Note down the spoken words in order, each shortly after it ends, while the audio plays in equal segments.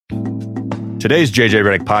Today's JJ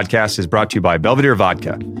Redick podcast is brought to you by Belvedere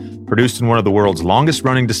Vodka. Produced in one of the world's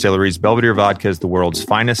longest-running distilleries, Belvedere Vodka is the world's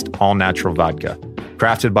finest all-natural vodka.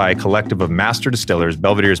 Crafted by a collective of master distillers,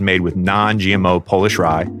 Belvedere is made with non-GMO Polish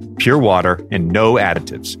rye, pure water, and no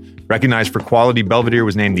additives. Recognized for quality, Belvedere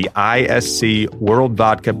was named the ISC World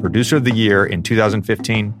Vodka Producer of the Year in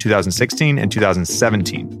 2015, 2016, and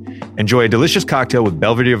 2017. Enjoy a delicious cocktail with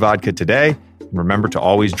Belvedere Vodka today, and remember to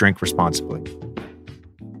always drink responsibly.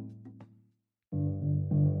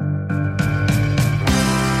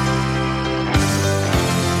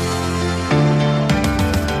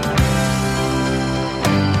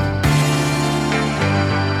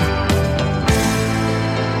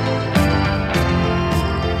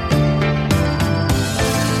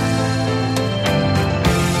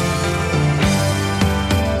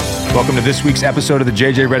 Welcome to this week's episode of the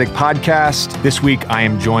JJ Redick podcast. This week, I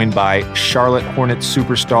am joined by Charlotte Hornets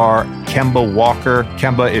superstar Kemba Walker.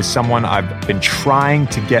 Kemba is someone I've been trying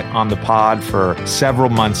to get on the pod for several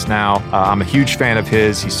months now. I'm a huge fan of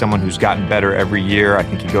his. He's someone who's gotten better every year. I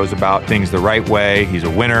think he goes about things the right way. He's a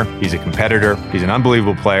winner. He's a competitor. He's an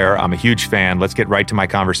unbelievable player. I'm a huge fan. Let's get right to my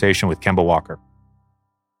conversation with Kemba Walker.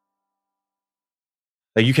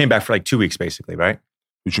 You came back for like 2 weeks, basically, right?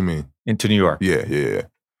 What you mean? Into New York. Yeah.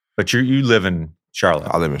 But you live in Charlotte.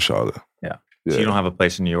 I live in Charlotte. Yeah. So you don't have a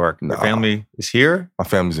place in New York. Nah. Your family is here? My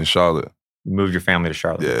family's in Charlotte. You moved your family to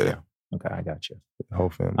Charlotte? Yeah. Okay, I got you. The whole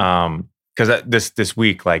family. Because this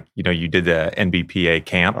week, you did the NBPA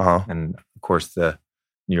camp. And of course, the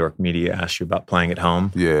New York media asked you about playing at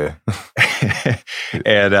home. Yeah.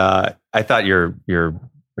 And I thought your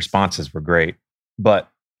responses were great. But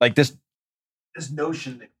like this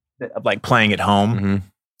notion of like playing at home, Mm-hmm.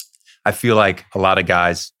 I feel like a lot of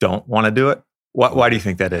guys don't want to do it. Why do you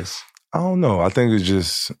think that is? I don't know. I think it's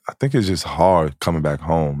just hard coming back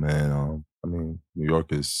home, man. New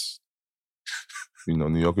York is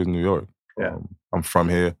New York. Yeah. I'm from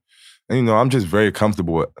here. And, I'm just very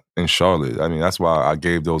comfortable in Charlotte. That's why I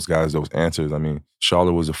gave those guys those answers.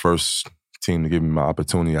 Charlotte was the first team to give me my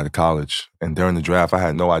opportunity out of college. And during the draft, I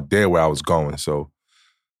had no idea where I was going. So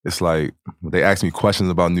it's like they ask me questions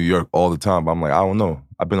about New York all the time. But I'm like, I don't know.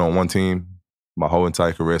 I've been on one team my whole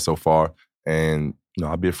entire career so far. And,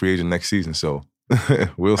 I'll be a free agent next season. So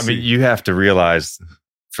we'll see. You have to realize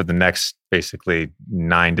for the next basically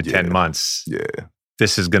 9 to 10 months,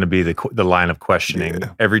 this is going to be the line of questioning.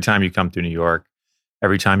 Yeah. Every time you come through New York,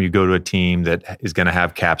 every time you go to a team that is going to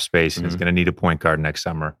have cap space and is going to need a point guard next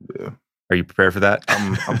summer. Yeah. Are you prepared for that?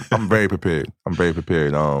 I'm very prepared. I'm very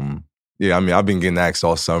prepared. I've been getting asked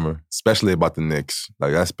all summer, especially about the Knicks.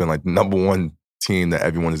 Like that's been like the number one team that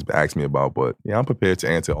everyone has asked me about. But yeah, I'm prepared to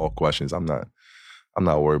answer all questions. I'm not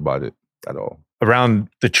worried about it at all. Around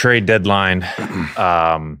the trade deadline,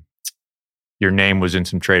 your name was in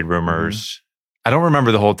some trade rumors. Mm-hmm. I don't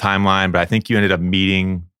remember the whole timeline, but I think you ended up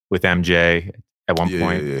meeting with MJ at one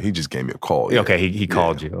point. Yeah, he just gave me a call. Yeah. Okay, he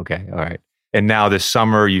called you. Okay, all right. And now this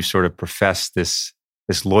summer, you sort of professed this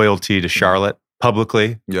loyalty to Charlotte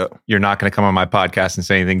publicly. Yeah. You're not going to come on my podcast and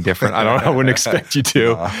say anything different. I wouldn't expect you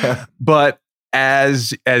to. But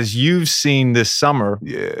as you've seen this summer,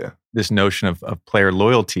 this notion of player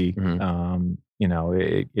loyalty,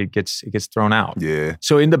 it gets thrown out. Yeah.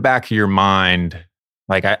 So in the back of your mind,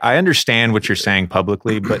 like I understand what you're saying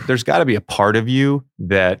publicly, but there's got to be a part of you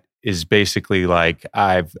that is basically like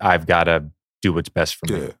I've got to do what's best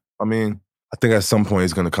for me. Yeah. I think at some point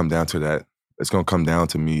it's going to come down to that. It's going to come down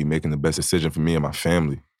to me making the best decision for me and my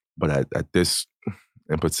family. But at this,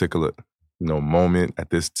 in particular, moment, at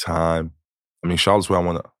this time, Charlotte's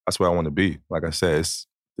that's where I want to be. Like I said, it's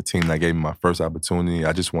the team that gave me my first opportunity.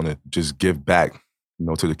 I just want to give back,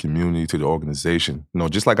 to the community, to the organization,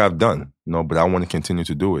 just like I've done, but I want to continue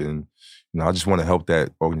to do it. And, I just want to help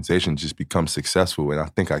that organization just become successful. And I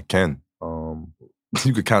think I can.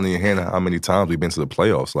 You could count in your hand how many times we've been to the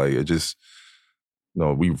playoffs. Like it just,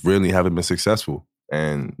 we really haven't been successful.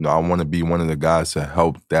 And I want to be one of the guys to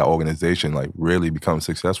help that organization like really become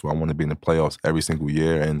successful. I want to be in the playoffs every single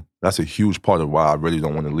year. And that's a huge part of why I really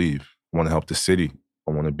don't want to leave. I want to help the city.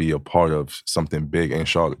 I want to be a part of something big in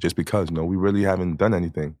Charlotte just because, we really haven't done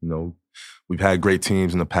anything. We've had great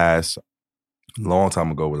teams in the past, a long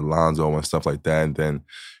time ago with Alonzo and stuff like that. And then,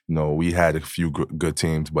 we had a few good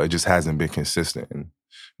teams, but it just hasn't been consistent. And,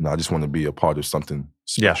 I just want to be a part of something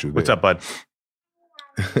special. Yeah. What's up, bud?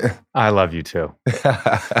 I love you too.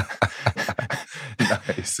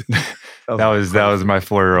 Nice. That was my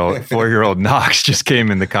 4-year-old Knox just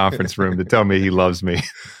came in the conference room to tell me he loves me.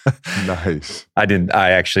 Nice. I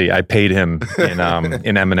paid him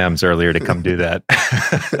in M&Ms earlier to come do that.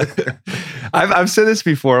 I've said this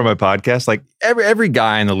before on my podcast. Like every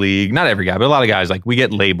guy in the league, not every guy, but a lot of guys, like we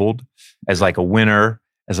get labeled as like a winner,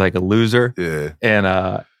 as like a loser. Yeah. And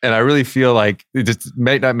I really feel like it just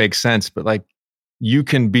may not make sense, but like you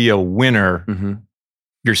can be a winner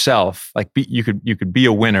yourself. Like you could be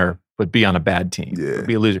a winner, but be on a bad team. Yeah.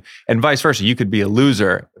 Be a loser. And vice versa. You could be a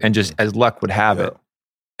loser and just, as luck would have it,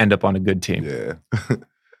 end up on a good team. Yeah.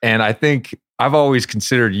 And I think I've always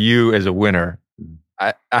considered you as a winner.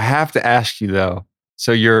 I have to ask you though.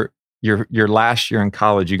 So your last year in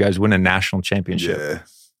college, you guys win a national championship. Yeah.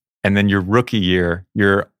 And then your rookie year,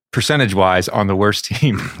 you're percentage-wise on the worst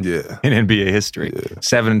team in NBA history. Yeah.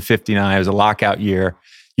 7-59. It was a lockout year.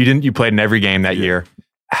 You played in every game that year.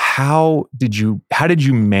 How did you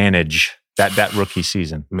manage that rookie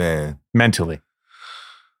season? Man. Mentally?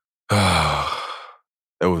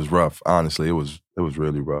 It was rough. Honestly, it was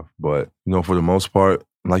really rough. But, for the most part,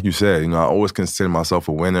 like you said, I always consider myself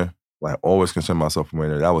a winner. Like, always consider myself a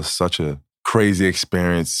winner. That was such a crazy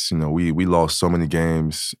experience. We lost so many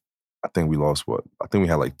games. I think we lost I think we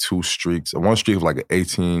had like 2 streaks. One streak was like an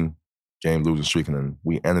 18-game losing streak, and then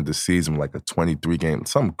we ended the season with like a 23-game.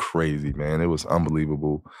 Something crazy, man. It was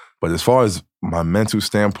unbelievable. But as far as my mental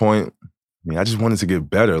standpoint, I just wanted to get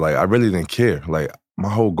better. Like, I really didn't care. Like, my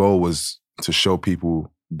whole goal was to show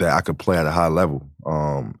people that I could play at a high level.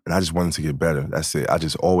 And I just wanted to get better. That's it. I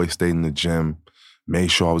just always stayed in the gym, made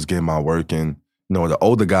sure I was getting my work in. The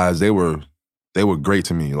older guys, they were great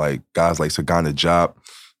to me. Like, guys like Sagana Diop,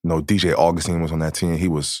 DJ Augustine was on that team. He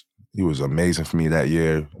was amazing for me that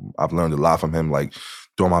year. I've learned a lot from him. Like,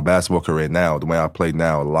 during my basketball career now, the way I play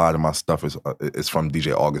now, a lot of my stuff is from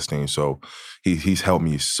DJ Augustine. So he's helped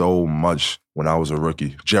me so much when I was a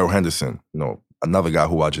rookie. Gerald Henderson, another guy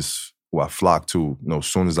who I flocked to. As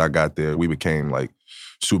soon as I got there, we became like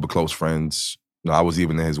super close friends. I was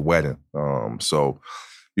even in his wedding. So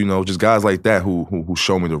just guys like that who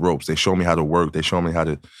show me the ropes. They show me how to work. They show me how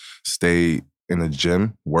to stay in the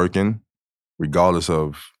gym working, regardless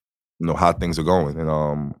of how things are going. And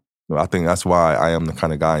I think that's why I am the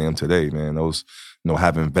kind of guy I am today, man. Those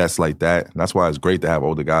having vets like that, and that's why it's great to have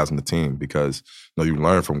older guys on the team, because you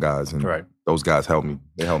learn from guys, and those guys help me.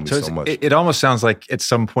 They help me so much. It almost sounds like at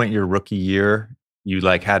some point your rookie year, you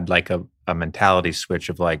like had like a mentality switch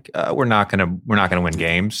of like we're not gonna win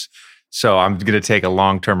games, so I'm gonna take a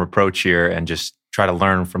long-term approach here and just try to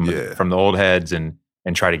learn from the old heads and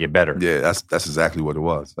try to get better. Yeah, that's exactly what it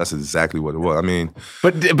was. That's exactly what it was. I mean,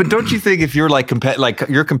 but don't you think if you're like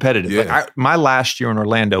you're competitive? Yeah. Like my last year in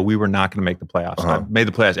Orlando, we were not going to make the playoffs. I made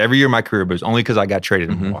the playoffs every year of my career, but it was only because I got traded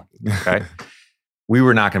in Milwaukee. Okay, we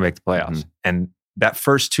were not going to make the playoffs, and that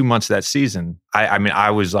first 2 months of that season, I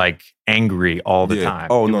was like angry all the time.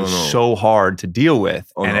 Oh, it was so hard to deal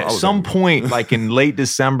with. And at some point, like in late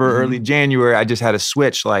December, early January, I just had a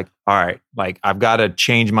switch. Like, all right, like I've got to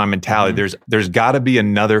change my mentality. There's got to be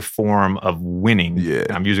another form of winning. Yeah.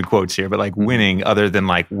 I'm using quotes here, but like winning other than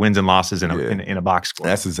like wins and losses in a box score.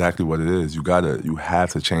 That's exactly what it is. You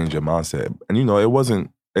have to change your mindset. And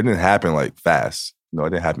it didn't happen like fast. It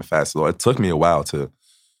didn't happen fast. So it took me a while to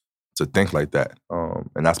think like that.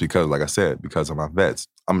 And that's because, like I said, because of my vets.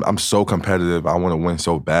 I'm so competitive. I want to win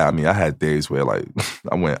so bad. I had days where like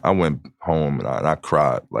I went home and I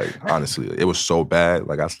cried. Like, honestly, it was so bad.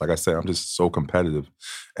 Like I said, I'm just so competitive.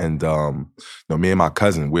 And me and my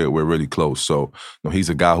cousin, we're really close. So he's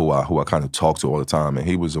a guy who I kind of talk to all the time, and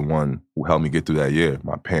he was the one who helped me get through that year.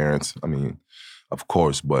 My parents, of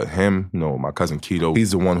course, but him, my cousin Keto,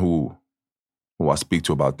 he's the one who I speak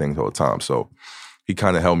to about things all the time. So he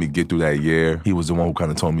kind of helped me get through that year. He was the one who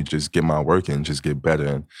kind of told me just get my work in, just get better,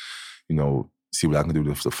 and see what I can do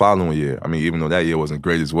the following year. Even though that year wasn't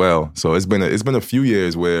great as well. So it's been a few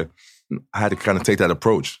years where I had to kind of take that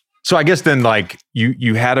approach. So I guess then, like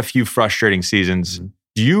you had a few frustrating seasons.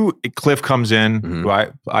 Cliff comes in, who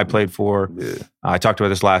I played for. Yeah. I talked about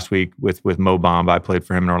this last week with Mo Bamba. I played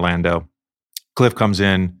for him in Orlando. Cliff comes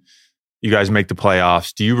in. You guys make the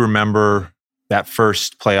playoffs. Do you remember that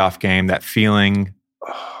first playoff game, that feeling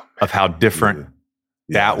of how different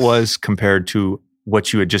that was compared to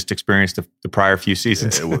what you had just experienced the prior few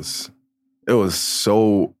seasons? Yeah, it was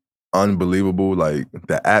so unbelievable. Like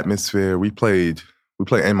the atmosphere. We played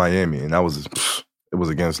in Miami, and it was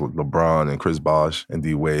against LeBron and Chris Bosh and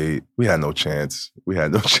D Wade. We had no chance.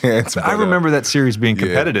 But I remember that series being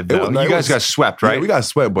competitive. Though. You guys got swept, right? Yeah, we got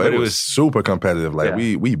swept, but it was super competitive. Like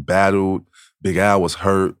we battled. Big Al was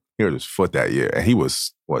hurt. He hurt his foot that year, and he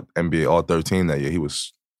was NBA All-13 that year. He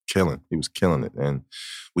was killing. He was killing it. And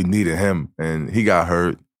we needed him. And he got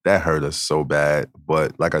hurt. That hurt us so bad.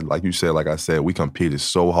 But like you said, like I said, we competed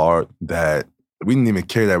so hard that we didn't even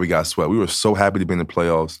care that we got swept. We were so happy to be in the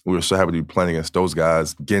playoffs. We were so happy to be playing against those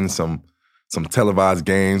guys, getting some televised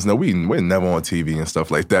games. No, we're never on TV and stuff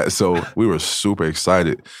like that. So we were super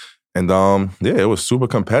excited. And it was super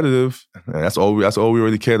competitive. And that's all we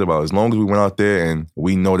really cared about. As long as we went out there and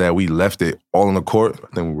we know that we left it all on the court,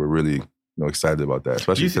 I think we were really excited about that,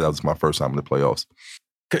 especially because that was my first time in the playoffs.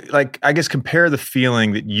 Like, I guess compare the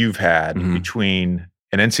feeling that you've had between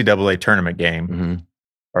an NCAA tournament game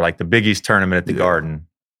or like the Big East tournament at the Garden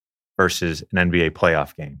versus an NBA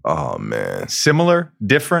playoff game. Oh, man. Similar?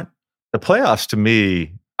 Different? The playoffs, to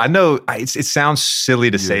me, I know it sounds silly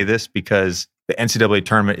to say this because the NCAA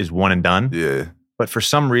tournament is one and done. Yeah. But for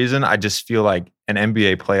some reason, I just feel like an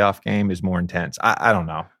NBA playoff game is more intense. I don't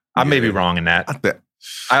know. I may be wrong in that.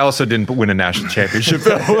 I also didn't win a national championship,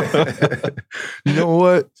 though. You know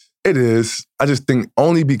what? It is. I just think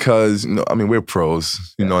only because, we're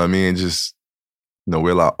pros. You know what I mean? Just,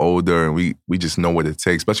 we're a lot older and we just know what it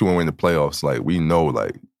takes, especially when we're in the playoffs. Like, we know,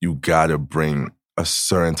 like, you got to bring a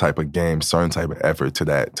certain type of game, certain type of effort to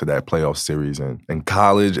that playoff series. And in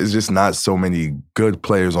college, it's just not so many good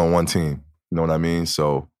players on one team. You know what I mean?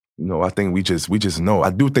 So, I think we just know. I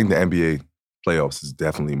do think the NBA playoffs is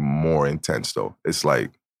definitely more intense, though. It's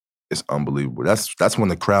like, it's unbelievable. That's when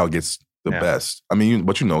the crowd gets the best. I mean,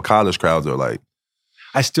 but college crowds are like,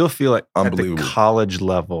 I still feel like at the unbelievable. college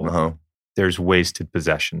level, there's wasted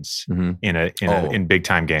possessions in big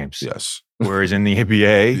time games. Yes. Whereas in the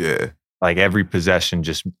NBA, yeah. Like every possession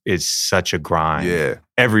just is such a grind. Yeah.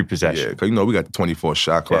 Every possession. Yeah, because we got the 24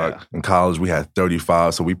 shot clock. Yeah. In college, we had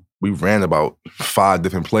 35, so we ran about 5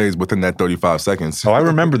 different plays within that 35 seconds. Oh, I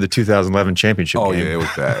remember the 2008 championship game. Oh, yeah, it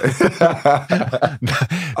was bad.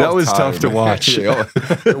 that was tough to watch. Yeah,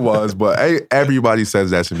 it was, but everybody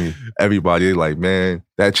says that to me. Everybody, like, man,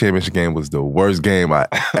 that championship game was the worst game I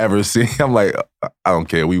ever seen. I'm like, I don't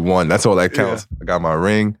care. We won. That's all that counts. Yeah. I got my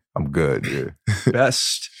ring. I'm good. Yeah.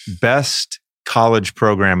 Best college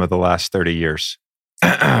program of the last 30 years.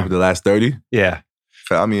 The last 30? Yeah.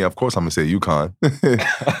 I mean, of course I'm going to say UConn.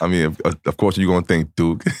 I mean, of course you're going to think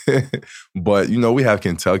Duke. But, we have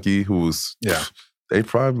Kentucky who's, I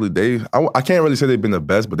can't really say they've been the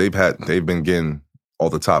best, but they've been getting all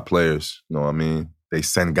the top players. You know what I mean? They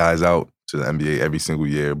send guys out to the NBA every single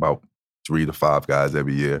year, about 3 to 5 guys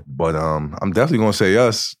every year. But I'm definitely going to say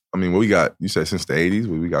us. I mean, what we got, you said since the 80s,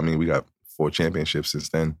 we got 4 championships since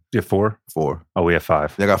then. You have 4? 4. Oh, we have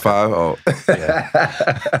 5. They got 5? Oh. Yeah.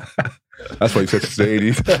 That's why you said since the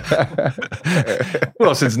 80s.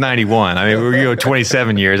 Well, since 91. I mean, we're going to go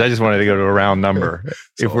 27 years. I just wanted to go to a round number.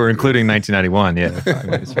 If we're including 1991,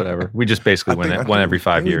 it's whatever. We just basically won every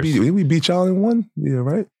 5 years. Did we beat y'all in one? Yeah,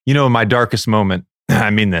 right? My darkest moment,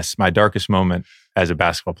 my darkest moment as a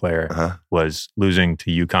basketball player was losing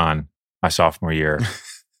to UConn my sophomore year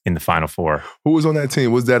in the Final Four. Who was on that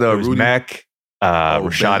team? Was that Rudy? Meck,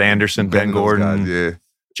 Rashad Anderson, Ben Gordon, guys,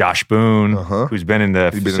 Josh Boone, who's been in the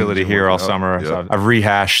facility here all summer. Yep. So I've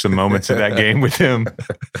rehashed some moments of that game with him.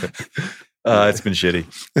 It's been shitty.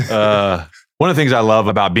 One of the things I love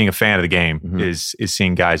about being a fan of the game is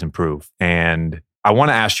seeing guys improve. And I want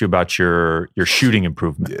to ask you about your shooting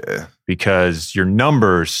improvement. Yeah. Because your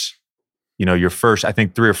numbers, your first, I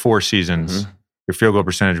think 3 or 4 seasons, your field goal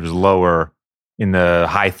percentage was lower in the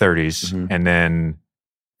high 30s. And then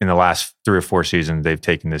in the last 3 or 4 seasons, they've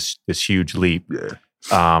taken this huge leap. Yeah.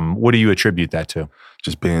 What do you attribute that to?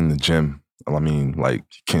 Just being in the gym. I mean, like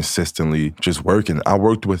consistently just working. I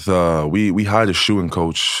worked with, we hired a shooting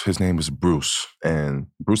coach. His name is Bruce. And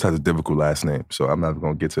Bruce has a difficult last name. So I'm not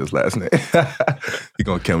going to get to his last name. He's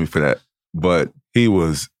going to kill me for that. But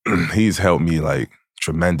he's helped me like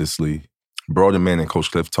tremendously. Brought him in and Coach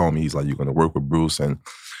Cliff told me, he's like, you're going to work with Bruce and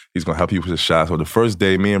he's going to help you with the shot. So the first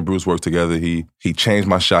day me and Bruce worked together, he changed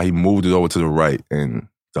my shot. He moved it over to the right. And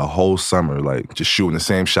the whole summer, like just shooting the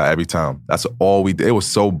same shot every time. That's all we did. It was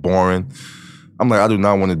so boring. I'm like, I do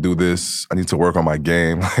not want to do this. I need to work on my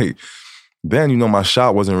game. Like then, my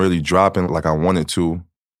shot wasn't really dropping like I wanted to,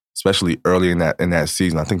 especially early in that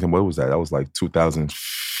season. I think, what was that? That was like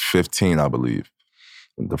 2015, I believe.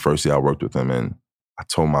 The first year I worked with him. And I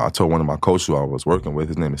told one of my coaches who I was working with,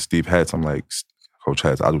 his name is Steve Hetz. I'm like, Coach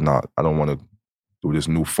Hetz, I don't want to do this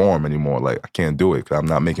new form anymore. Like, I can't do it because I'm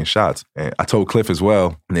not making shots. And I told Cliff as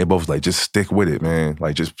well, and they both like, just stick with it, man.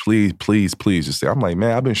 Like, just please, please, please just stay. I'm like,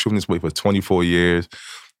 man, I've been shooting this way for 24 years.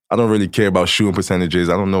 I don't really care about shooting percentages.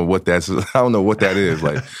 I don't know what that is.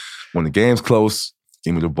 Like, when the game's close,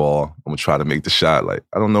 give me the ball. I'm going to try to make the shot. Like,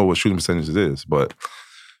 I don't know what shooting percentages is. But,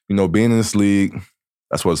 being in this league,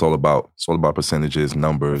 That's what it's all about. It's all about percentages,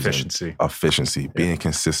 numbers, efficiency, being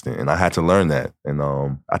consistent. And I had to learn that. And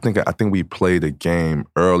I think we played a game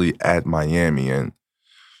early at Miami, and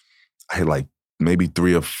I hit like maybe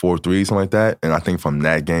 3 or 4 threes, something like that. And I think from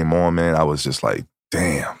that game on, man, I was just like,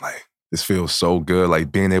 damn, like this feels so good.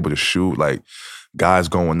 Like being able to shoot, like guys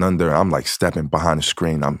going under, I'm like stepping behind the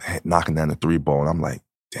screen, I'm knocking down the 3 ball, and I'm like,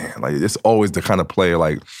 damn, like it's always the kind of player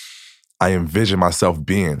like I envision myself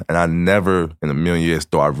being. And I never in a million years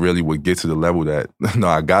thought I really would get to the level that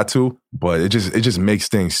I got to. But it just makes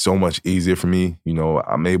things so much easier for me. You know,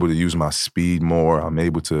 I'm able to use my speed more. I'm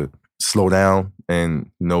able to slow down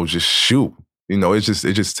and, just shoot. You know, it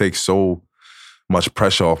just takes so much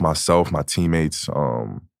pressure off myself, my teammates.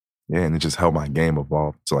 And it just helped my game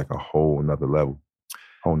evolve to like a whole nother level.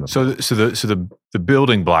 So the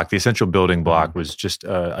building block, the essential building block was just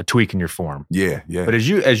a tweak in your form. Yeah. But as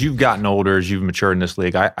you've gotten older, as you've matured in this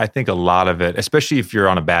league, I think a lot of it, especially if you're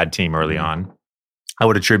on a bad team early on, I'm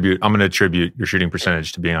going to attribute your shooting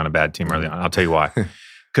percentage to being on a bad team early on. I'll tell you why.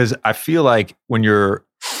 Because I feel like when you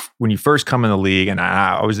first come in the league, and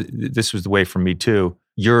this was the way for me too,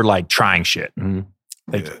 you're like trying shit. Mm-hmm.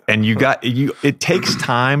 And it takes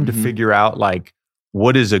time to figure out like,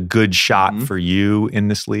 what is a good shot for you in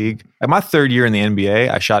this league? At my 3rd year in the NBA,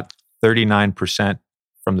 I shot 39%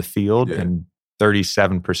 from the field and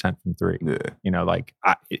 37% from 3. Yeah. You know, like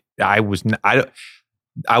I would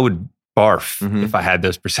barf if I had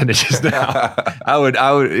those percentages now.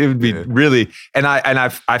 It would be really, and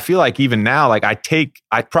I feel like even now, like I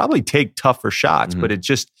probably take tougher shots, but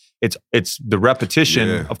it's the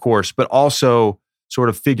repetition, of course, but also sort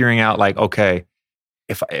of figuring out like, okay,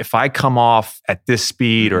 if I come off at this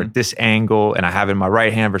speed or at this angle and I have it in my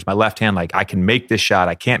right hand versus my left hand, like I can make this shot,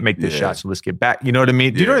 I can't make this shot, so let's get back. You know what I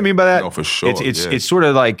mean? Do you know what I mean by that? No, for sure. It's sort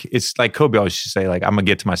of like, it's like Kobe always used to say, like, I'm going to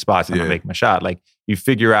get to my spots and I'm going to make my shot. Like you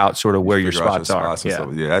figure out sort of where your spots are.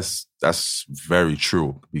 Yeah, that's very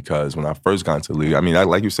true, because when I first got into the league, I mean,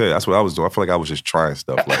 like you said, that's what I was doing. I feel like I was just trying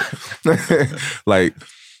stuff. Like,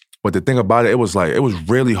 but the thing about it was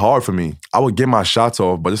really hard for me. I would get my shots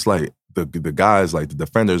off, but it's like, the guys, like the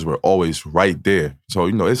defenders, were always right there. So,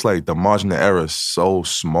 it's like the margin of error is so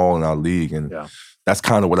small in our league. And that's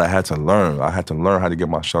kind of what I had to learn. I had to learn how to get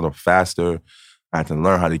my shot up faster. I had to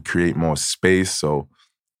learn how to create more space. So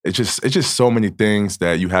it's just so many things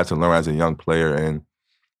that you have to learn as a young player. And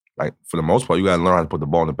like for the most part, you got to learn how to put the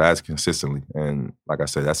ball in the basket consistently. And like I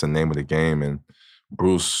said, that's the name of the game. And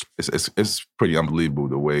Bruce, it's pretty unbelievable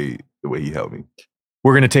the way he helped me.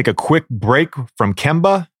 We're going to take a quick break from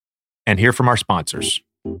Kemba and hear from our sponsors.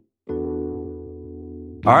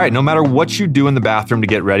 All right, no matter what you do in the bathroom to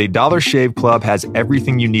get ready, Dollar Shave Club has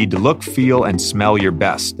everything you need to look, feel, and smell your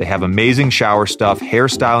best. They have amazing shower stuff,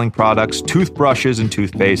 hairstyling products, toothbrushes and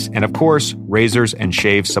toothpaste, and of course, razors and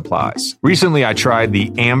shave supplies. Recently, I tried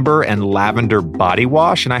the Amber and Lavender Body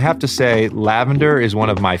Wash, and I have to say, lavender is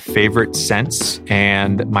one of my favorite scents,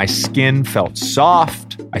 and my skin felt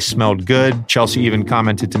soft. I smelled good. Chelsea even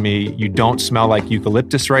commented to me, "You don't smell like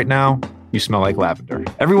eucalyptus right now. You smell like lavender."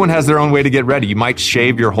 Everyone has their own way to get ready. You might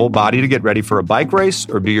shave your whole body to get ready for a bike race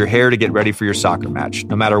or do your hair to get ready for your soccer match.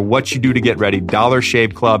 No matter what you do to get ready, Dollar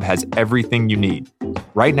Shave Club has everything you need.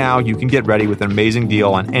 Right now, you can get ready with an amazing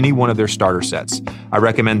deal on any one of their starter sets. I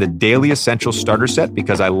recommend the Daily Essentials Starter Set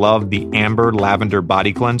because I love the Amber Lavender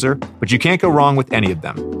Body Cleanser, but you can't go wrong with any of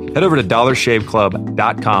them. Head over to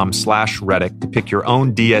dollarshaveclub.com/Redick to pick your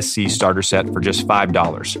own DSC starter set for just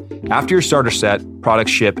 $5. After your starter set,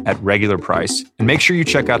 products ship at regular price. And make sure you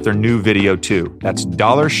check out their new video too. That's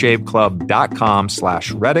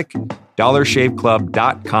dollarshaveclub.com/Redick,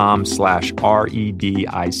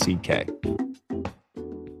 dollarshaveclub.com/REDICK.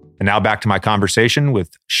 And now back to my conversation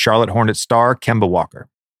with Charlotte Hornets star Kemba Walker.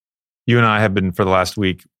 You and I have been, for the last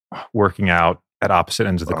week, working out at opposite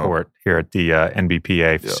ends of the court here at the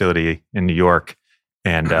NBPA facility in New York.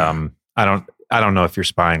 And I don't know if you're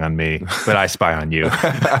spying on me, but I spy on you.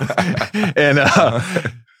 And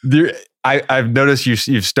I've noticed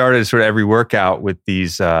you've started sort of every workout with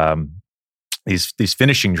these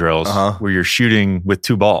finishing drills where you're shooting with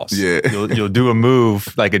 2 balls. Yeah. You'll do a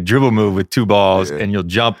move, like a dribble move with 2 balls, and you'll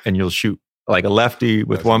jump and you'll shoot like a lefty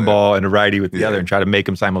with one ball and a righty with the other and try to make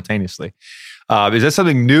them simultaneously. Is that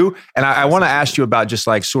something new? And I want to ask you about just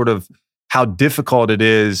like sort of how difficult it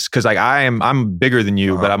is, because like I'm bigger than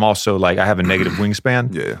you, but I'm also like I have a negative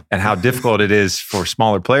wingspan. And how difficult it is for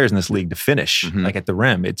smaller players in this league to finish like at the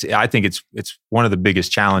rim. I think it's one of the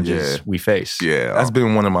biggest challenges we face. Yeah, that's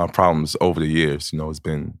been one of my problems over the years. It's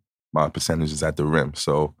been my percentages at the rim.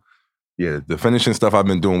 So yeah, the finishing stuff I've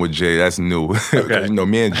been doing with Jay, that's new. Okay.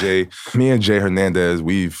 Me and Jay Hernandez,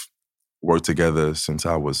 we've worked together since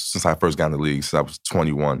I first got in the league, since I was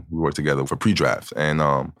 21. We worked together for pre-draft. And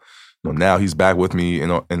now he's back with me in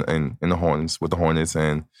the Hornets, with the Hornets,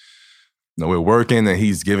 and we're working, and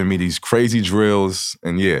he's giving me these crazy drills.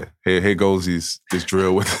 And yeah, here goes this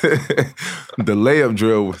drill with the layup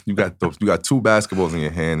drill. You got two basketballs in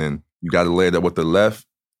your hand, and you got to lay it up with the left,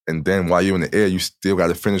 and then while you're in the air, you still got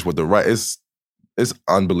to finish with the right. It's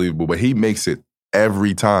unbelievable, but he makes it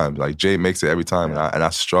every time. Like Jay makes it every time, and I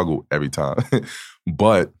struggle every time.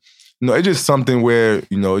 But it's just something where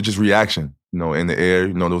it's just reaction. In the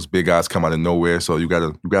air, those big guys come out of nowhere, so you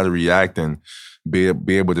gotta react and be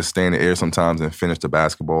able to stay in the air sometimes and finish the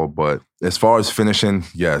basketball. But as far as finishing,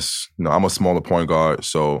 yes, I'm a smaller point guard,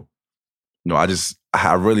 so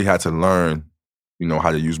I really had to learn,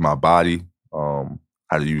 how to use my body,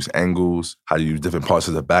 how to use angles, how to use different parts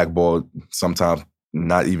of the backboard. Sometimes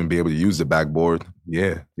not even be able to use the backboard.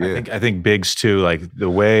 Yeah. I think bigs too, like the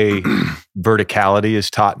way verticality is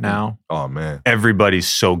taught now. Oh man, everybody's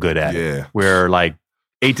so good at it. Where like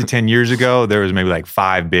 8 to 10 years ago, there was maybe like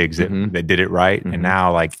 5 bigs that did it right, and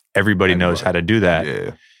now like everybody knows how to do that.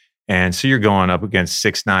 Yeah. And so you're going up against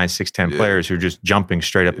 6'9", 6'10" players who are just jumping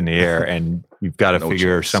straight up in the air, and you've got to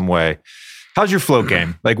figure some way. How's your float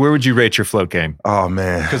game? Like, where would you rate your float game? Oh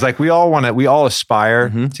man, because like we all aspire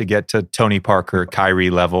to get to Tony Parker, Kyrie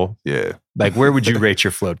level. Yeah. Like, where would you rate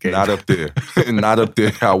your float game? Not up there. Not up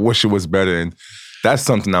there. I wish it was better, and that's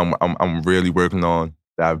something I'm really working on.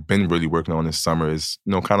 That I've been really working on this summer is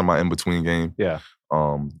kind of my in between game. Yeah.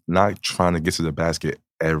 Not trying to get to the basket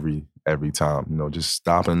every time. Just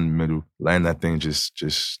stop in the middle, land that thing,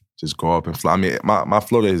 just go up and fly. I mean, my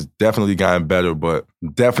floater has definitely gotten better, but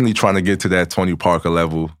definitely trying to get to that Tony Parker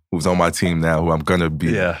level, who's on my team now, who I'm gonna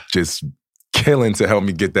be just killing to help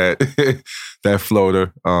me get that that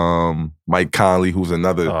floater. Mike Conley, who's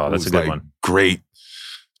another, that's who's a good like one. Great,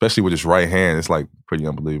 especially with his right hand. It's like pretty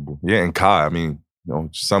unbelievable. Yeah, and Kai, I mean,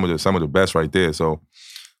 some of the best right there. So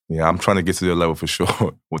yeah, I'm trying to get to their level for sure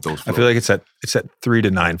with those floaters. I feel like it's that 3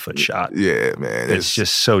 to 9 foot shot. Yeah, man. It's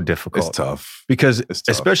just so difficult. It's tough. Because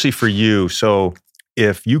especially for you, so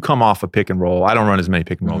if you come off a pick and roll, I don't run as many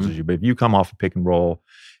pick and rolls as you, but if you come off a pick and roll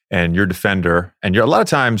and you're defender, and a lot of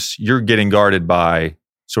times you're getting guarded by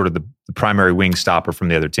sort of the primary wing stopper from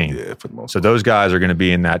the other team. Yeah, for the most So part. those guys are going to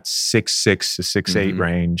be in that 6'6" to 6'8"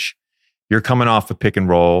 range. You're coming off a pick and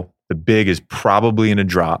roll. The big is probably in a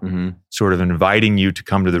drop, sort of inviting you to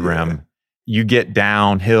come to the rim. You get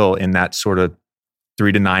downhill in that sort of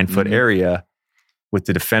 3 to 9 foot area with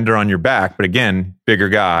the defender on your back, but again, bigger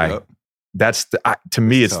guy. Yep. That's to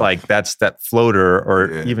me, it's like that's that floater,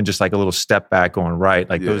 or even just like a little step back going right.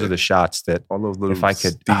 Like those are the shots that all those little if I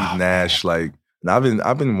could, Steve Nash, like, and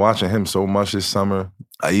I've been watching him so much this summer.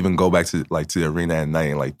 I even go back to the arena at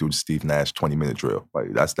night and like do the Steve Nash 20-minute drill.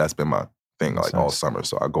 Like that's been my thing like all summer.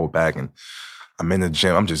 So I go back and I'm in the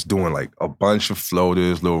gym. I'm just doing like a bunch of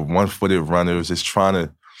floaters, little 1-footed runners, just trying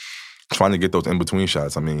to get those in between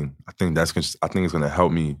shots. I mean, I think it's going to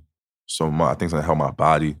help me so much. I think it's going to help my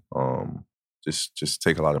body. Just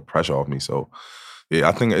take a lot of pressure off me. So yeah,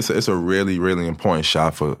 I think it's a really, really important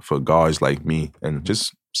shot for guards like me and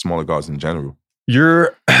just smaller guards in general.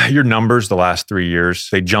 Your numbers the last 3 years,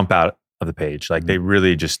 they jump out of the page. Like they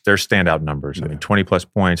really they're standout numbers. I mean, 20 plus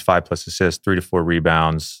points, 5 plus assists, 3 to 4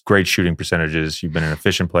 rebounds, great shooting percentages. You've been an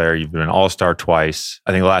efficient player. You've been an all-star twice.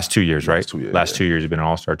 I think the last 2 years, right? 2 years, last 2 years, you've been an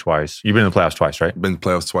all-star twice. You've been in the playoffs twice, right? Been in the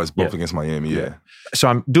playoffs twice, both against Miami, yeah. So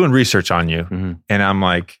I'm doing research on you and I'm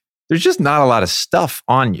like, there's just not a lot of stuff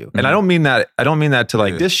on you. And I don't mean that to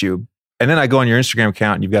like diss you. And then I go on your Instagram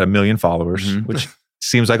account and you've got 1 million followers, which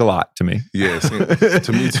seems like a lot to me. Yeah,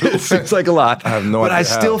 to me too. Seems like a lot. I have no idea. But I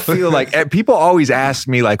still feel like people always ask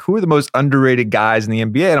me like, who are the most underrated guys in the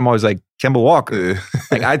NBA? And I'm always like, Kemba Walker.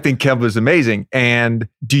 Like I think Kemba is amazing. And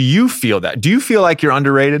do you feel that? Do you feel like you're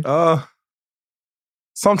underrated?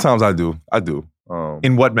 Sometimes I do.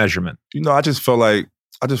 In what measurement? I just feel like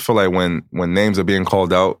when names are being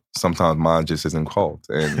called out, sometimes mine just isn't called,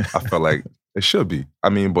 and I feel like it should be. I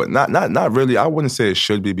mean, but not really. I wouldn't say it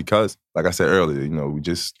should be because, like I said earlier,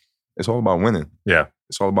 it's all about winning. Yeah,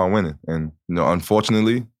 it's all about winning, and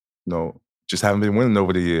unfortunately, just haven't been winning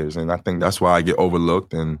over the years, and I think that's why I get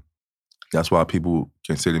overlooked, and that's why people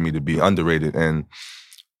consider me to be underrated, and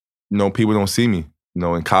people don't see me.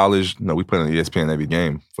 In college, we put on ESPN every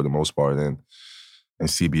game for the most part, and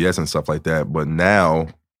CBS and stuff like that. But now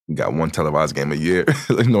we got one televised game a year.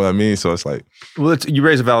 You know what I mean? So it's like, well, you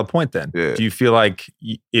raise a valid point. Then, do you feel like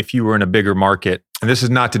if you were in a bigger market, and this is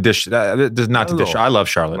not to dish, I love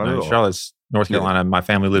Charlotte. Charlotte's North Carolina. My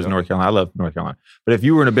family lives in North Carolina. I love North Carolina. But if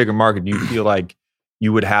you were in a bigger market, do you feel like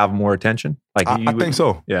you would have more attention? Like I think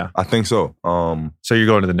so. Yeah. I think so. So you're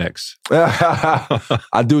going to the Knicks.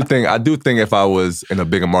 I do think if I was in a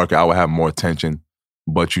bigger market, I would have more attention.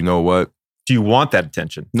 But you know what? Do you want that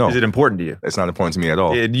attention? No. Is it important to you? It's not important to me at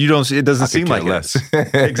all. It doesn't seem like less.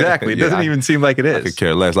 Exactly. It doesn't even seem like it is. I could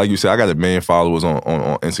care less. Like you said, I got 1 million followers on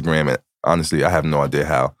Instagram, and honestly, I have no idea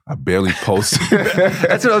how. I barely post.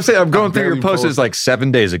 That's what I'm saying. I'm going through your posts like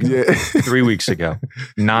 7 days ago, 3 weeks ago,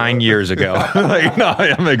 9 years ago. Like, no,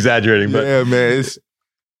 I'm exaggerating. But yeah, man,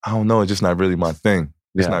 I don't know. It's just not really my thing.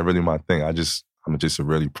 It's not really my thing. I'm just a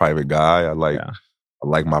really private guy. I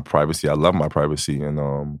like my privacy. I love my privacy.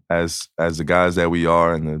 And as the guys that we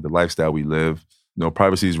are and the lifestyle we live,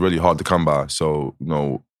 privacy is really hard to come by. So,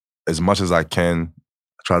 as much as I can,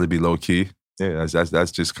 I try to be low key. Yeah,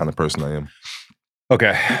 that's just the kind of person I am.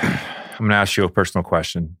 Okay. I'm going to ask you a personal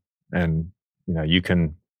question, and you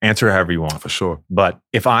can answer however you want. For sure. But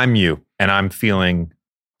if I'm you and I'm feeling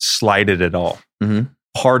slighted at all,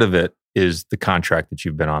 part of it is the contract that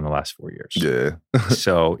you've been on the last 4 years. Yeah.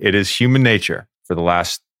 So it is human nature. For the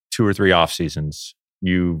last 2 or 3 off seasons,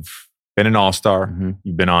 you've been an all-star.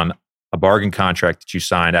 You've been on a bargain contract that you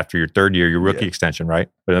signed after your 3rd year, your rookie extension, right?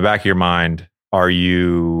 But in the back of your mind, are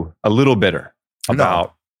you a little bitter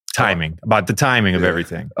about timing, about the timing of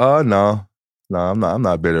everything? No, I'm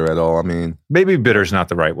not bitter at all. I mean, maybe bitter is not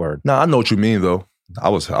the right word. No, I know what you mean though. I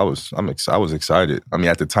was excited. I mean,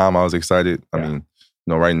 at the time I was excited. I mean,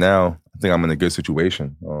 right now I think I'm in a good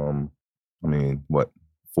situation. I mean, what?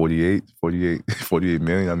 48 million.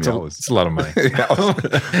 I mean, it's a lot of money.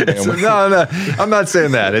 No, I'm not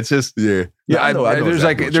saying that. It's just I know there's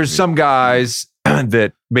exactly there's some guys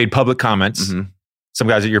that made public comments. Some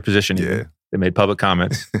guys at your position, they made public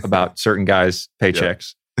comments about certain guys'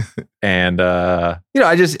 paychecks, and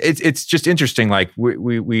it's just interesting. Like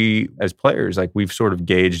we as players, like we've sort of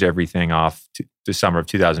gauged everything off the summer of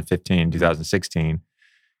 2015, 2016.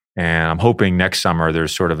 And I'm hoping next summer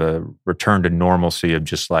there's sort of a return to normalcy of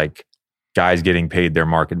just like guys getting paid their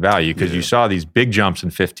market value, because you saw these big jumps in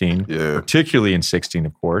 15, particularly in 16,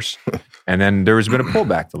 of course. And then there has been a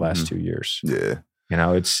pullback the last 2 years. Yeah.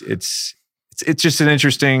 It's just an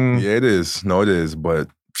interesting... Yeah, it is. No, it is. But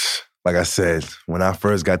like I said, when I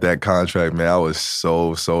first got that contract, man, I was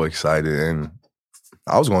so excited. And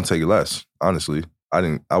I was going to take less, honestly.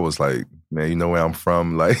 I was like, man, you know where I'm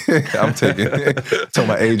from? Like, I'm told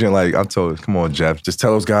my agent, like, come on, Jeff, just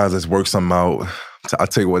tell those guys, let's work something out. I'll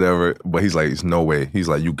take whatever. But he's like, it's no way. He's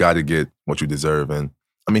like, you got to get what you deserve. And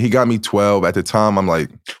I mean, he got me 12. At the time, I'm like,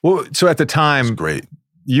 well, so at the time, it's great.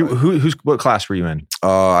 What class were you in?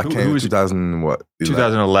 I came in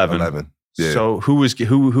 2011. 11. Yeah. So who was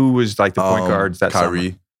like the point guards that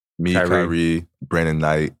Kyrie, summer? Kyrie, Brandon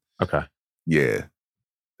Knight. Okay. Yeah.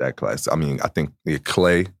 That class. I mean, I think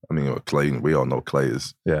Clay. I mean, Clay, we all know Clay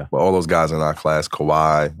is. Yeah. But all those guys in our class,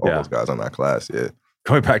 Kawhi, all those guys in our class,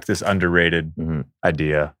 Going back to this underrated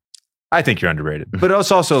idea, I think you're underrated. But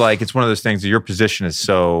it's also like, it's one of those things that your position is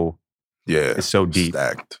so it's so deep.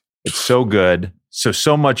 Stacked. It's so good.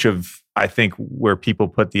 So much of, I think, where people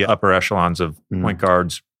put the upper echelons of point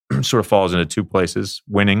guards sort of falls into 2 places: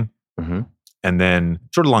 winning and then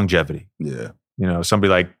sort of longevity. Yeah. Somebody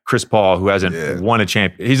like Chris Paul, who hasn't won a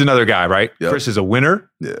champion. He's another guy, right? Yep. Chris is a winner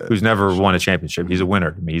who's never won a championship. He's a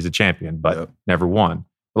winner. I mean, he's a champion, but never won.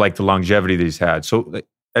 Like the longevity that he's had. So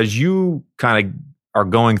as you kind of are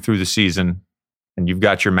going through the season and you've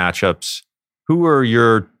got your matchups, who are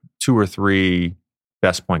your 2 or 3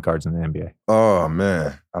 best point guards in the NBA? Oh,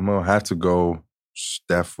 man. I'm going to have to go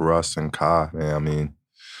Steph, Russ, and Kai. Man, I mean,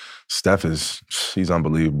 Steph he's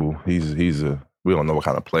unbelievable. We don't know what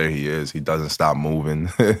kind of player he is. He doesn't stop moving.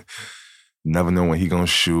 Never know when he's going to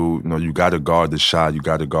shoot. You got to guard the shot. You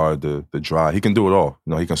got to guard the drive. He can do it all.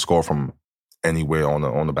 He can score from anywhere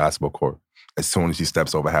on the basketball court as soon as he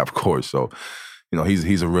steps over half court. So,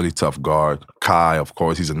 he's a really tough guard. Kai, of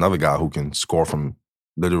course, he's another guy who can score from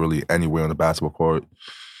literally anywhere on the basketball court.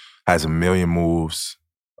 Has 1 million moves.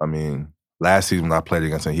 I mean, last season when I played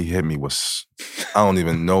against him, he hit me with, I don't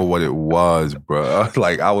even know what it was, bro.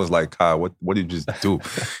 Like, I was like, Kai, what did you just do?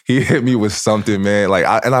 He hit me with something, man. Like,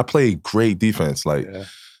 I played great defense,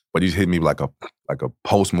 but he hit me like a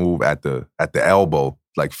post move at the elbow,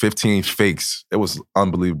 like 15 fakes. It was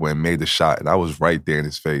unbelievable, and made the shot, and I was right there in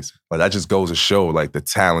his face. But that just goes to show, like, the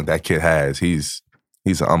talent that kid has. He's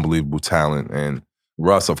an unbelievable talent. And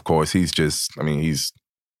Russ, of course, he's 6'4". I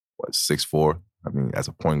mean, as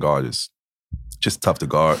a point guard, is just tough to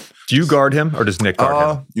guard. Do you guard him, or does Nick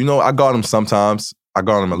guard him? I guard him sometimes. I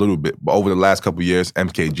guard him a little bit, but over the last couple of years,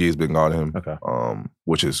 MKG has been guarding him. Okay.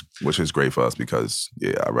 Which is great for us because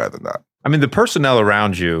I'd rather not. I mean, the personnel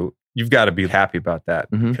around you, you've got to be happy about that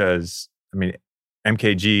Mhm. because, I mean,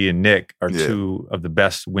 MKG and Nick are two of the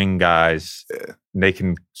best wing guys. Yeah. And they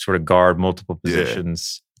can sort of guard multiple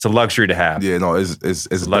positions. It's a luxury to have. Yeah, no, it's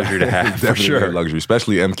a luxury to have, for definitely sure. a luxury,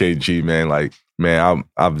 especially MKG, man. Like, man,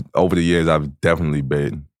 I've over the years, I've definitely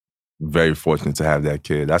been very fortunate to have that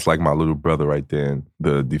kid. That's like my little brother right there. And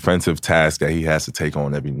the defensive task that he has to take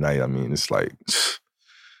on every night. I mean, it's like,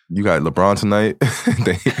 you got LeBron tonight.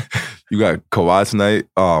 You got Kawhi tonight.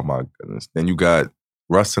 Oh, my goodness. Then you got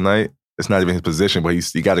Russ tonight. It's not even his position, but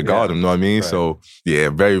you got to guard him, you know what I mean? Right. So, yeah,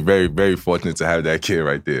 very, very, very fortunate to have that kid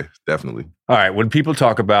right there. Definitely. All right. When people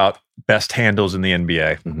talk about best handles in the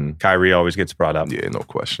NBA, Kyrie always gets brought up. Yeah, no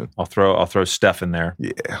question. I'll throw Steph in there.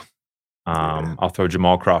 Yeah. I'll throw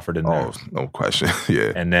Jamal Crawford in there. Oh, no question.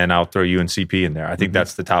 Yeah. And then I'll throw you and CP in there. I think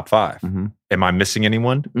that's the top 5. Am I missing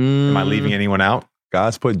anyone? Am I leaving anyone out?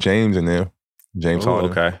 Guys put James in there. James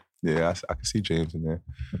Harden. Okay. Yeah, I can see James in there.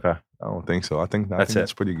 Okay. I don't think so. I think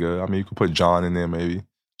that's pretty good. I mean, you could put John in there maybe.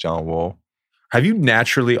 John Wall. Have you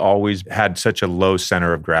naturally always had such a low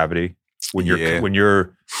center of gravity? When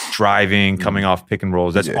you're driving, coming off pick and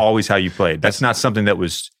rolls, that's always how you played. That's not something that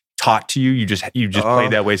was taught to you. You just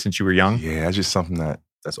played that way since you were young. Yeah, that's just something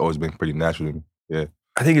that's always been pretty natural to me. Yeah,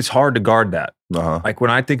 I think it's hard to guard that. Like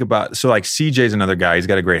when I think about, so like CJ's another guy. He's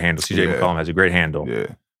got a great handle. CJ McCollum has a great handle. Yeah,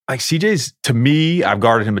 like CJ's, to me, I've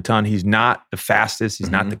guarded him a ton. He's not the fastest. He's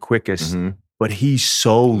not the quickest. But he's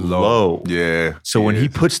so low. Yeah. So when he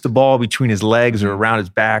puts the ball between his legs or around his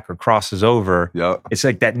back or crosses over, it's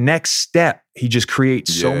like that next step, he just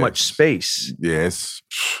creates so much space. Yes.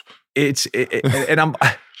 And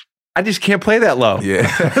I just can't play that low.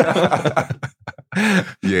 Yeah.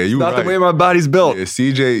 Yeah, you not the way my body's built. Yeah,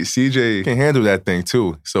 CJ can handle that thing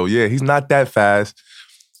too. So yeah, he's not that fast,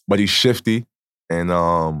 but he's shifty.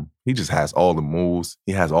 And he just has all the moves.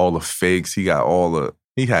 He has all the fakes. He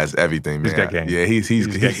has everything, man. He's got game. Yeah, he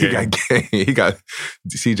got game.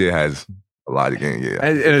 CJ has a lot of game. Yeah,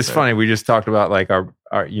 and it's funny. We just talked about like our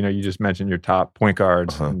you just mentioned your top point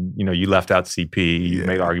guards. And, you left out CP. You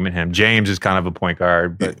made argument him. James is kind of a point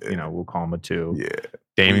guard, but we'll call him a 2. Yeah.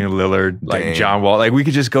 Damian Lillard, like John Wall. Like we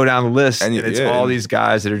could just go down the list, and it's all these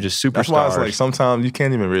guys that are just superstars. That's why it's like sometimes you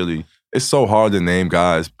can't even really. It's so hard to name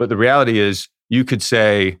guys. But the reality is, you could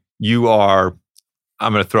say you are.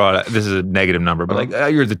 I'm going to throw out. This is a negative number,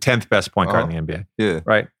 but you're the 10th best point guard in the NBA. Yeah.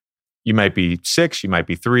 Right. You might be 6. You might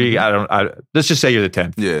be 3. Let's just say you're the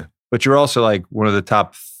 10th. Yeah. But you're also like one of the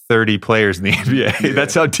top 30 players in the NBA. Yeah.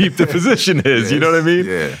 That's how deep the position is. You know what I mean?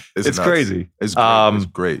 Yeah. It's crazy. It's great. It's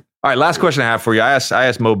great. All right. Last question I have for you. I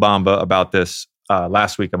asked Mo Bamba about this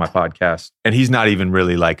last week on my podcast, and he's not even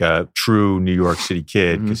really like a true New York City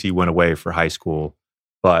kid because he went away for high school.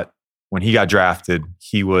 But when he got drafted,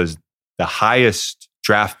 he was the highest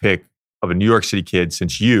draft pick of a New York City kid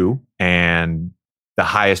since you, and the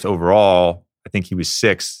highest overall, I think he was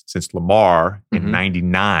 6th since Lamar in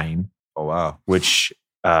 99. Oh, wow. Which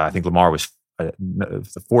I think Lamar was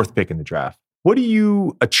the 4th pick in the draft. What do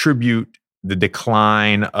you attribute the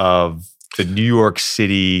decline of the New York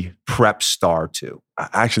City prep star to? I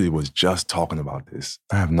actually was just talking about this.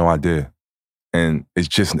 I have no idea. And it's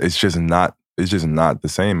just not the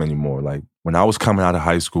same anymore. Like when I was coming out of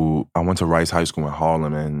high school, I went to Rice High School in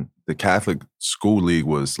Harlem, and the Catholic School League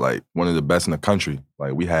was like one of the best in the country.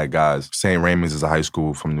 Like we had guys, St. Raymond's is a high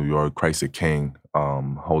school from New York, Christ the King,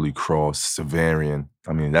 Holy Cross, Severian.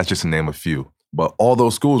 I mean, that's just to name a few. But all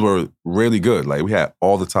those schools were really good. Like we had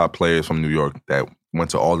all the top players from New York that went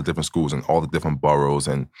to all the different schools and all the different boroughs,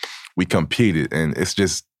 and we competed. And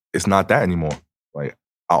it's not that anymore. Like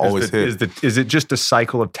I always hear. Is it just a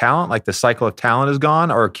cycle of talent? Like the cycle of talent is gone,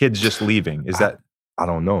 or are kids just leaving? I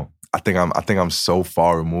don't know. I think I'm so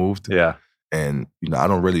far removed. Yeah. And I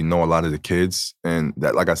don't really know a lot of the kids, and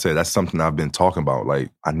that, like I said, that's something I've been talking about. Like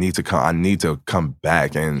I need to come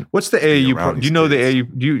back. And what's the AAU program? Do you know the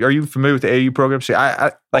AAU? Are you familiar with the AAU program? See,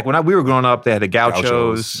 I like when we were growing up, they had the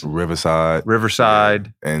Gauchos,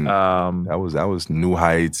 Riverside, and that was New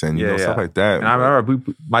Heights and stuff like that. And I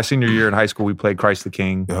remember my senior year in high school, we played Christ the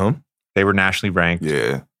King. They were nationally ranked.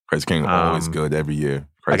 Yeah, Christ the King always good every year.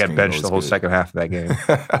 I got benched the whole second half of that game.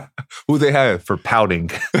 Who they have? For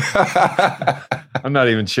pouting. I'm not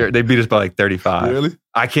even sure. They beat us by like 35. Really?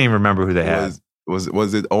 I can't even remember who they had.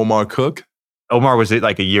 Was it Omar Cook? Omar was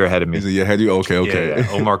like a year ahead of me. He's a year ahead of you? Okay. Yeah.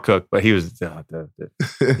 Omar Cook, but he was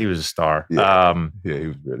he was a star. Yeah, he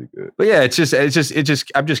was really good. But yeah, it's just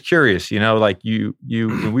I'm just curious, like you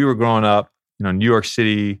when we were growing up, New York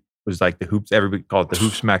City was like the hoops, everybody called it the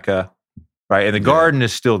hoops Mecca. Right. And the Garden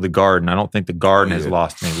is still the Garden. I don't think the Garden has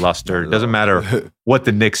lost any luster. It doesn't matter what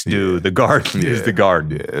the Knicks do. The Garden is the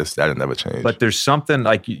Garden. Yeah, that'll never change. But there's something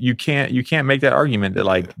like you can't make that argument that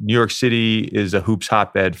like New York City is a hoops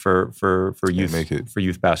hotbed for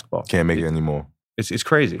youth basketball. Can't make it anymore. It's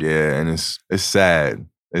crazy. Yeah, and it's sad.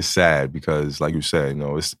 It's sad because, like you said,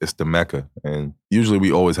 it's the Mecca, and usually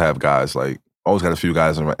we always have guys always got a few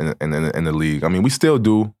guys in the league. I mean, we still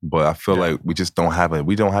do, but I feel like we just don't have it.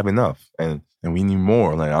 We don't have enough, and we need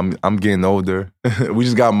more. Like I'm getting older. We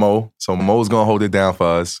just got Mo, so Mo's gonna hold it down for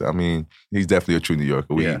us. I mean, he's definitely a true New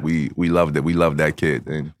Yorker. We loved it. We love that kid,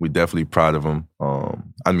 and we're definitely proud of him.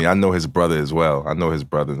 I mean, I know his brother as well. I know his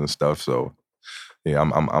brothers and stuff. So yeah,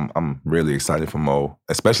 I'm really excited for Mo,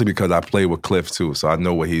 especially because I play with Cliff too. So I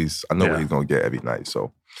know what he's gonna get every night.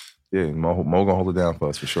 So yeah, Mo gonna hold it down for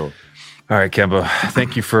us for sure. All right, Kemba,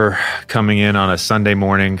 thank you for coming in on a Sunday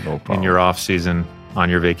morning in your off season on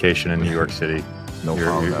your vacation in New York City. No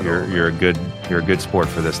problem. You're a good sport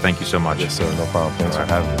for this. Thank you so much. Yes, sir. No problem. Thanks for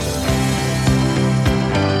having me.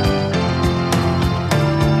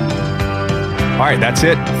 All right, that's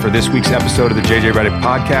it for this week's episode of the JJ Redick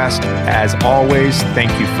podcast. As always,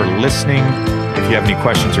 thank you for listening. If you have any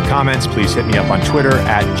questions or comments, please hit me up on Twitter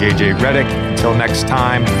at JJ Redick. Until next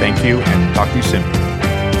time, thank you and talk to you soon.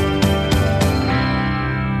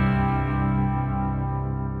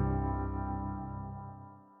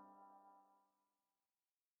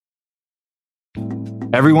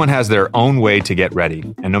 Everyone has their own way to get ready.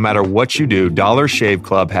 And no matter what you do, Dollar Shave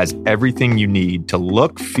Club has everything you need to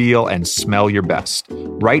look, feel, and smell your best.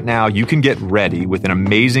 Right now, you can get ready with an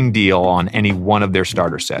amazing deal on any one of their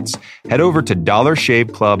starter sets. Head over to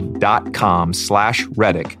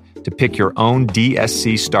dollarshaveclub.com/Redick to pick your own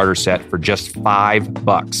DSC starter set for just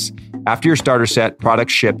 $5. After your starter set,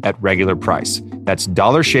 products ship at regular price. That's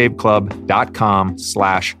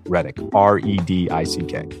dollarshaveclub.com/Redick,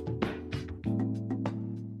 Redick.